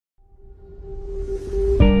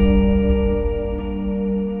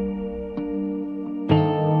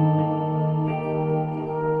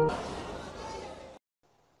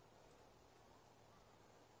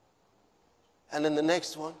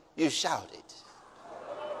next one, you shout it.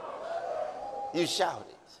 You shout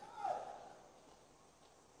it.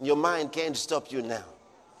 Your mind can't stop you now.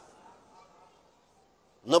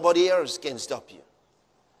 Nobody else can stop you.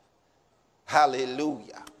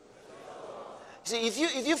 Hallelujah. See, if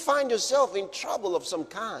you find yourself in trouble of some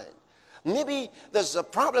kind, maybe there's a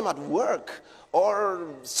problem at work or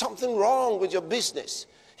something wrong with your business.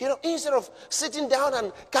 You know, instead of sitting down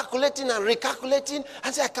and calculating and recalculating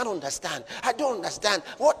and say, I can't understand. I don't understand.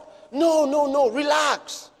 What? No,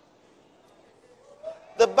 relax.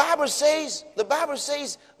 The Bible says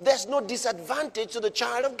there's no disadvantage to the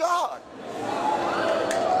child of God.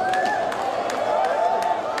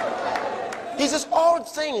 He says all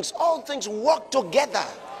things work together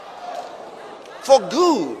for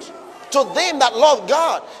good to them that love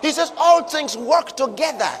God. He says all things work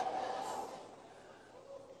together.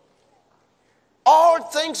 All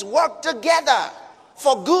things work together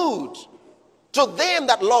for good to them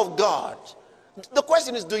that love God. The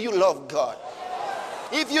question is, do you love God?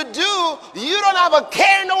 If you do, you don't have a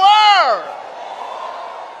care in the world.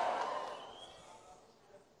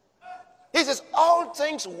 He says all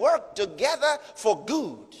things work together for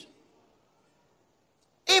good.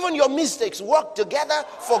 Even your mistakes work together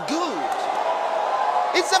for good.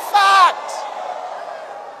 It's a fact.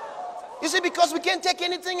 You see, because we can't take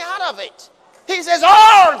anything out of it. He says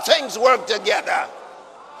all things work together.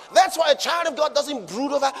 That's why a child of God doesn't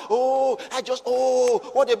brood over,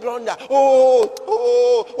 what a blunder.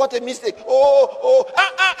 What a mistake.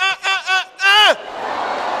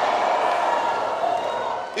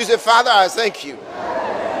 You say, Father, I thank you.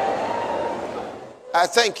 I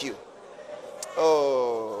thank you.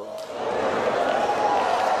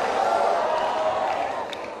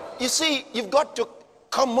 You see, you've got to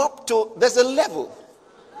come up to, there's a level.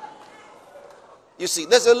 You see,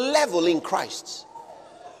 there's a level in Christ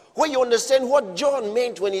where you understand what John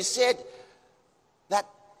meant when he said that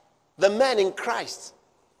the man in Christ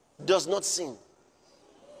does not sin.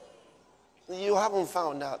 You haven't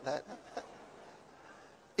found out that.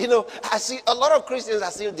 You know, I see a lot of Christians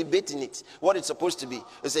are still debating it, what it's supposed to be.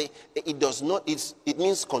 They say it does not, it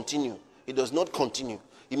means continue. It does not continue.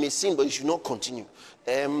 You may sin, but it should not continue.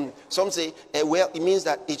 Some say, well, it means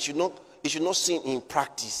that it should not sin in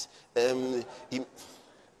practice.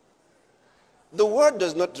 The word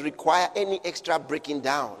does not require any extra breaking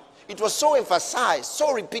down. It was so emphasized,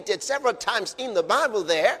 so repeated several times in the Bible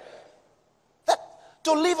there, that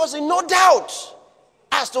to leave us in no doubt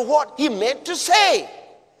as to what he meant to say.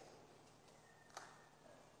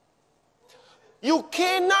 You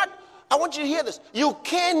cannot, I want you to hear this, you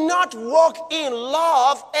cannot walk in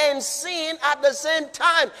love and sin at the same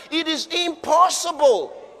time. It is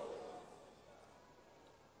impossible.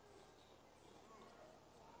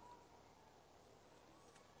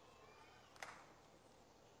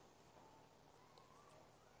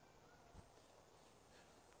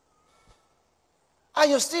 Are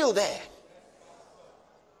you still there?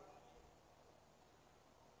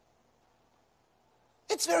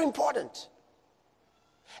 It's very important.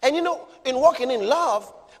 And you know, in walking in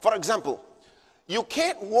love, for example, you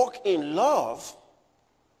can't walk in love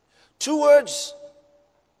towards,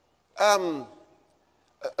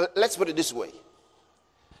 let's put it this way.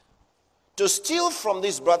 To steal from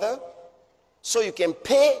this brother so you can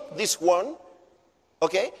pay this one,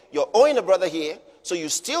 okay? You're owing a brother here, so you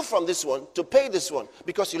steal from this one to pay this one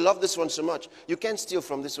because you love this one so much. You can't steal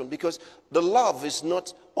from this one because the love is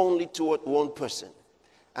not only toward one person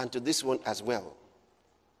and to this one as well.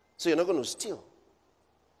 So you're not going to steal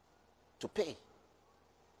to pay.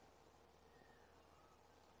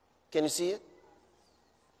 Can you see it?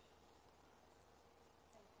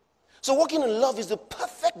 So walking in love is the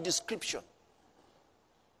perfect description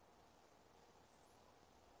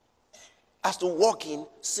as to walking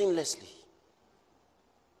sinlessly.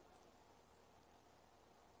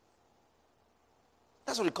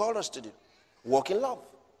 That's what he called us to do. Walk in love.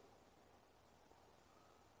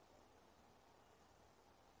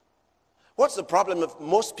 What's the problem of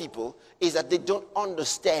most people is that they don't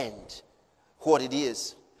understand what it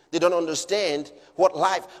is. They don't understand what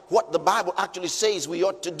life, what the Bible actually says we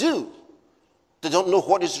ought to do. They don't know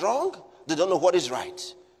what is wrong. They don't know what is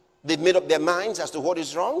right. They've made up their minds as to what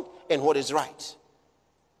is wrong and what is right,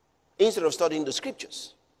 instead of studying the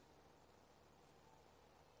scriptures.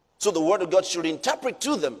 So the word of God should interpret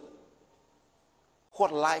to them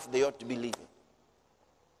what life they ought to be living.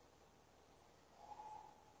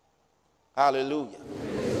 Hallelujah.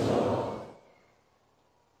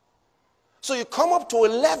 So you come up to a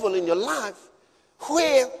level in your life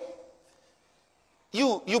where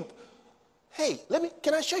hey,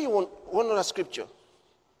 can I show you one other scripture?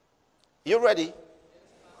 You ready?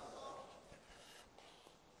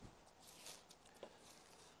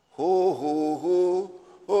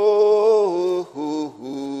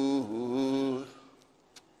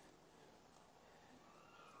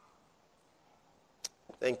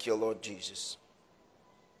 you, Lord Jesus.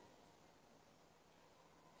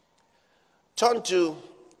 Turn to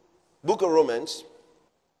book of Romans.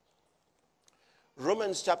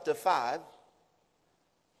 Romans chapter 5.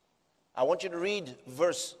 I want you to read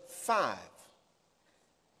verse 5.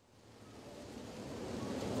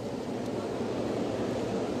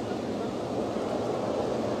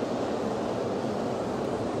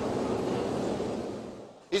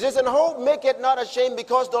 He says, and hope make it not ashamed,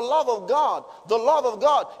 because the love of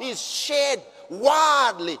God is shed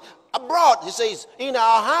widely abroad, he says, in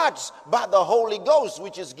our hearts by the Holy Ghost,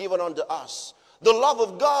 which is given unto us. The love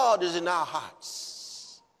of God is in our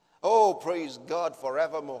hearts. Oh, praise God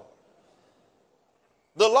forevermore.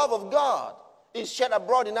 The love of God is shed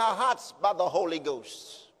abroad in our hearts by the Holy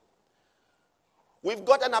Ghost. We've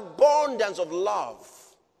got an abundance of love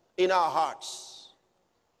in our hearts.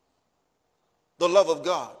 The love of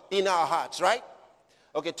God in our hearts, right?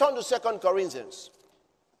 Okay, turn to 2 Corinthians.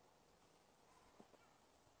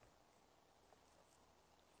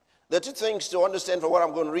 There are two things to understand from what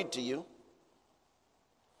I'm going to read to you.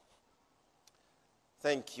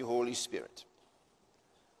 Thank you, Holy Spirit.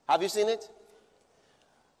 Have you seen it?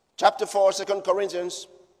 Chapter 4, 2 Corinthians.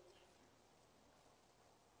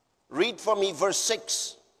 Read for me verse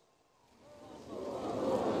 6.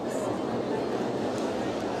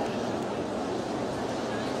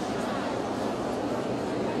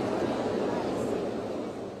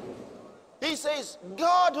 He says,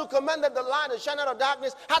 God who commanded the light to shine out of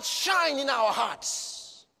darkness hath shined in our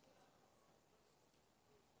hearts.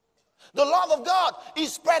 The love of God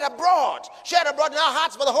is spread abroad, shed abroad in our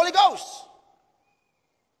hearts by the Holy Ghost.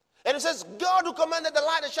 And it says, God who commanded the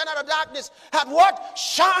light to shine out of darkness hath what?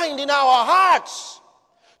 Shined in our hearts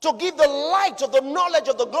to give the light of the knowledge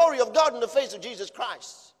of the glory of God in the face of Jesus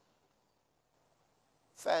Christ.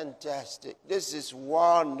 Fantastic. This is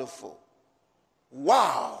wonderful.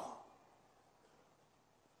 Wow.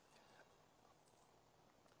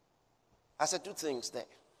 I said two things there.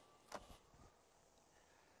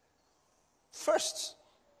 First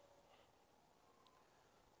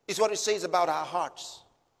is what it says about our hearts.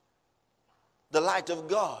 The light of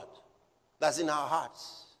God that's in our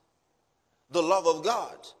hearts. The love of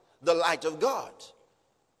God, the light of God.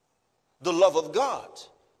 The love of God,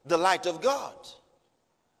 the light of God.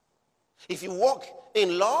 If you walk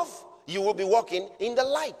in love, you will be walking in the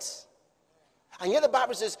light. And yet the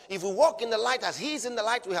Bible says, if we walk in the light as he is in the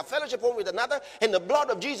light, we have fellowship one with another, and the blood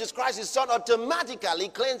of Jesus Christ, his son, automatically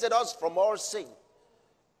cleansed us from all sin.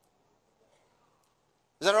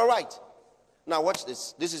 Is that all right? Now watch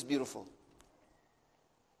this. This is beautiful.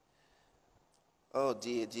 Oh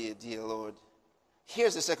dear, dear, dear Lord.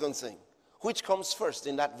 Here's the second thing, which comes first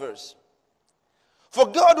in that verse. For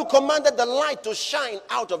God who commanded the light to shine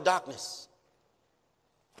out of darkness.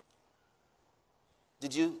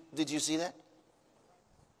 Did you see that?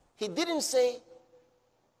 He didn't say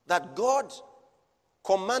that God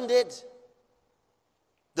commanded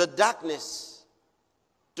the darkness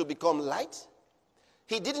to become light.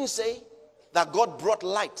 He didn't say that God brought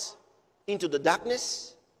light into the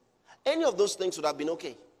darkness. Any of those things would have been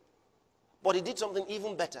okay. But he did something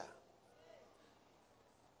even better.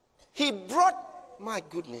 He brought, my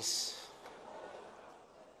goodness.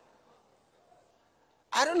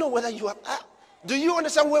 I don't know whether you have, do you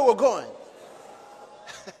understand where we're going?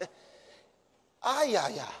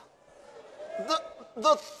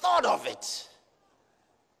 The thought of it.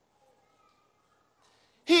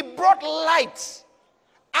 He brought light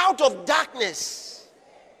out of darkness.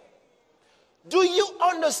 Do you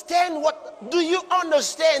understand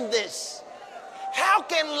this? How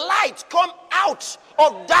can light come out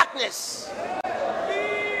of darkness?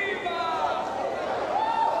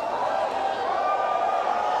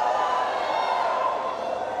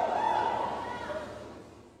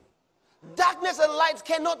 Darkness and light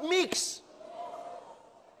cannot mix.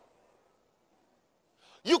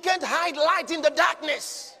 You can't hide light in the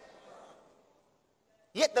darkness.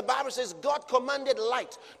 Yet the Bible says God commanded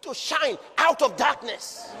light to shine out of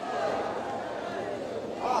darkness.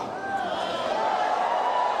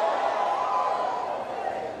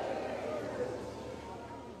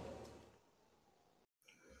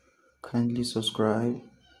 Kindly subscribe,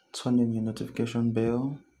 turn on your notification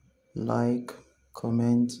bell, like,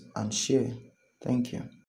 comment, and share. Thank you.